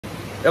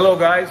Hello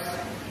guys,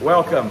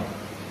 welcome.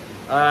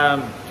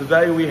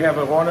 Today we have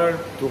an honor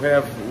to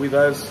have with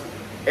us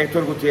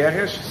Héctor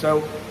Gutiérrez.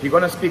 So he's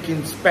gonna speak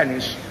in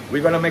Spanish.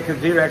 We're gonna make a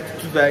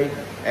direct today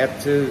at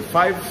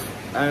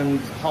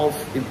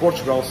 5:30 in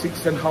Portugal,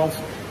 6:30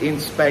 in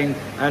Spain,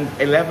 and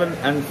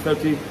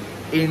 11:30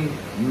 in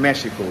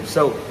México.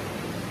 So,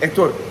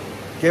 Héctor,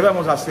 ¿qué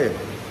vamos a hacer?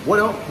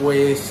 Bueno,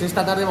 pues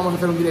esta tarde vamos a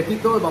hacer un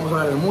directito, vamos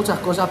a hablar de muchas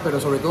cosas, pero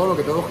sobre todo lo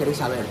que todos queréis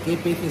saber, ¿qué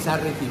peces ha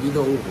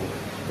recibido Hugo?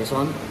 Que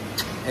son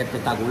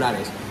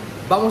espectaculares.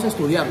 Vamos a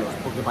estudiarlos,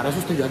 porque para eso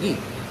estoy yo aquí.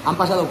 Han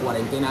pasado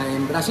cuarentena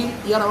en Brasil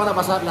y ahora van a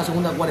pasar la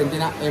segunda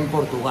cuarentena en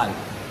Portugal.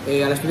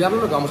 Al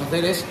estudiarlo lo que vamos a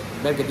hacer es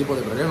ver qué tipo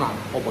de problema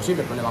o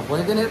posibles problemas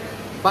pueden tener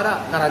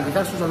para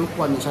garantizar su salud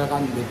cuando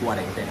salgan de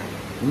cuarentena.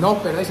 No os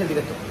perdáis el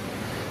directo.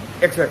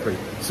 Exactly.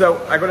 So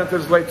I'm going to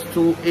translate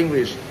to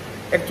English.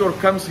 Héctor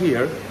comes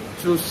here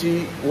to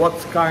see what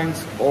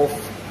kinds of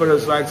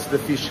parasites the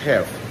fish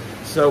have.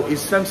 So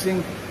it's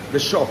something the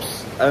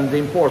shops and the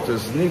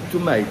importers need to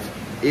make.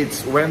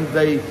 It's when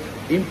they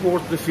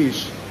import the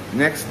fish,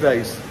 next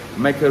days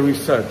make a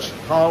research.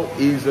 How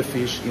is the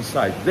fish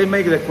inside? They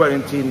make the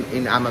quarantine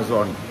in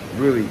Amazon,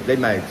 really, they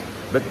made.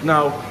 But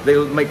now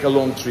they'll make a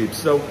long trip.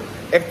 So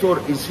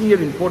Héctor is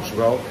here in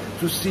Portugal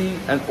to see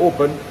and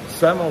open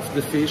some of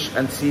the fish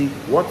and see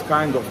what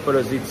kind of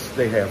parasites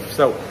they have.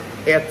 So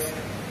at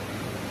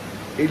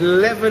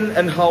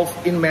 11:30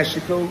 in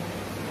Mexico,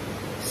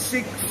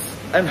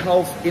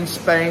 6:30 in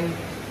Spain,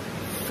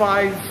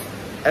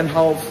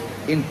 5:30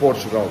 in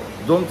Portugal.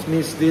 Don't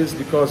miss this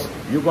because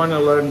you're going to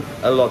learn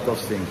a lot of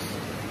things.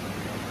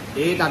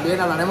 Y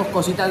también hablaremos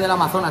cositas del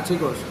Amazonas,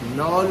 chicos.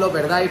 No os lo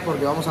perdáis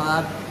porque vamos a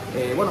dar,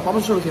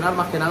 vamos a solucionar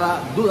más que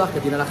nada dudas que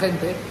tiene la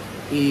gente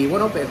y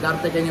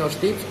dar pequeños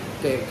tips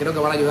que creo que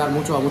van a ayudar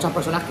mucho a muchas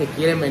personas que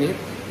quieren venir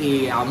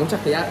y a muchas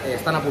que ya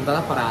están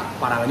apuntadas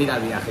para venir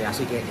al viaje.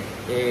 Así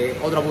que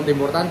otro punto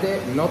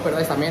importante, no os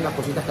perdáis también las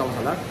cositas que vamos a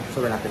hablar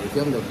sobre la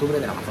expedición de octubre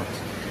del Amazonas.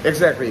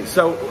 Exactly.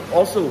 So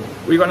also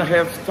we're going to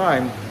have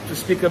time to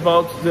speak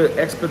about the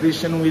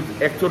expedition with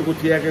Héctor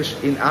Gutiérrez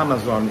in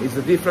Amazon. It's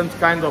a different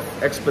kind of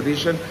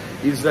expedition.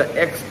 It's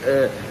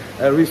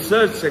a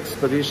research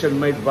expedition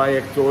made by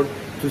Héctor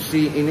to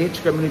see in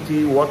each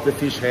community what the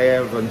fish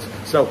have, and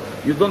so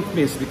you don't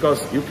miss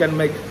because you can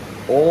make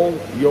all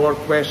your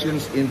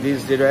questions in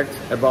this direct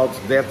about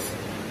that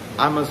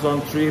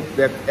Amazon trip,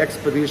 that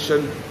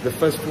expedition. The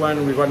first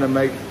one we're going to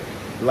make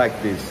like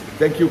this.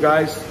 Thank you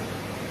guys.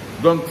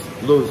 Don't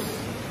lose.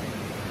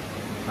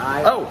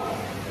 Bye. Oh,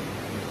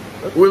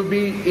 we'll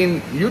be in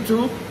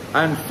YouTube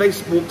and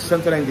Facebook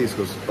Santarém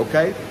Discos,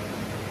 okay?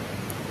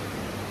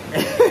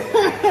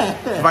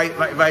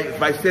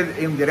 Va a ser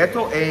en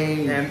directo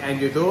en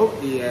YouTube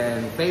y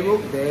en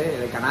Facebook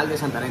del canal de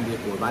Santarém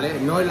Discos,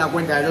 ¿vale? No en la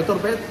cuenta del Dr.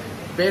 Pet,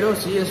 pero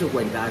sí en su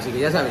cuenta. Así que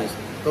ya sabéis,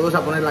 todos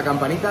a poner la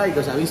campanita y que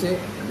os avise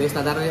de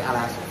esta tarde a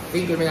las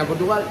 5:30 en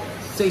Portugal,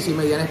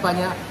 6:30 en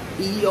España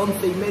y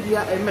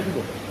 11:30 en México.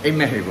 En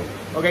México.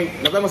 Ok,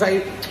 nos vemos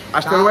ahí.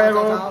 Hasta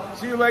luego.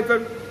 See you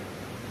later.